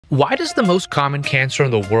Why does the most common cancer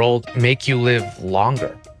in the world make you live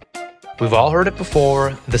longer? We've all heard it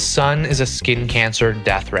before, the sun is a skin cancer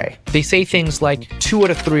death ray. They say things like 2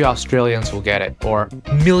 out of 3 Australians will get it, or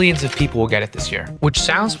millions of people will get it this year, which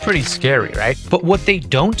sounds pretty scary, right? But what they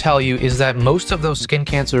don't tell you is that most of those skin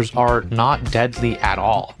cancers are not deadly at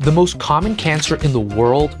all. The most common cancer in the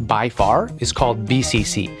world by far is called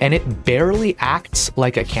BCC, and it barely acts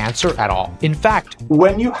like a cancer at all. In fact,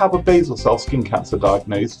 when you have a basal cell skin cancer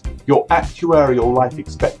diagnosed, your actuarial life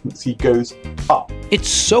expectancy goes up. It's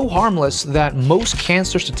so harmless that most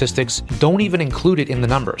cancer statistics don't even include it in the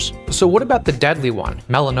numbers. So what about the deadly one,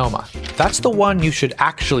 melanoma? That's the one you should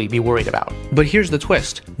actually be worried about. But here's the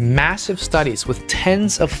twist. Massive studies with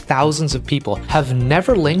tens of thousands of people have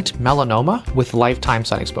never linked melanoma with lifetime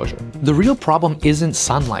sun exposure. The real problem isn't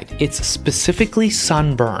sunlight, it's specifically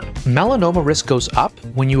sunburn. Melanoma risk goes up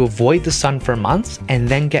when you avoid the sun for months and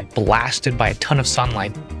then get blasted by a ton of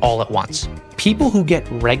sunlight all at once. People who get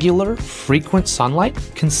regular, frequent sunlight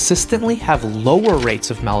consistently have lower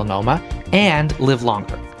rates of melanoma and live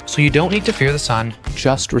longer. So you don't need to fear the sun,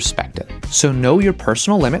 just respect it. So know your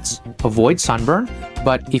personal limits, avoid sunburn,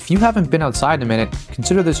 but if you haven't been outside in a minute,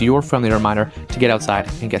 consider this your friendly reminder to get outside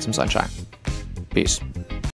and get some sunshine. Peace.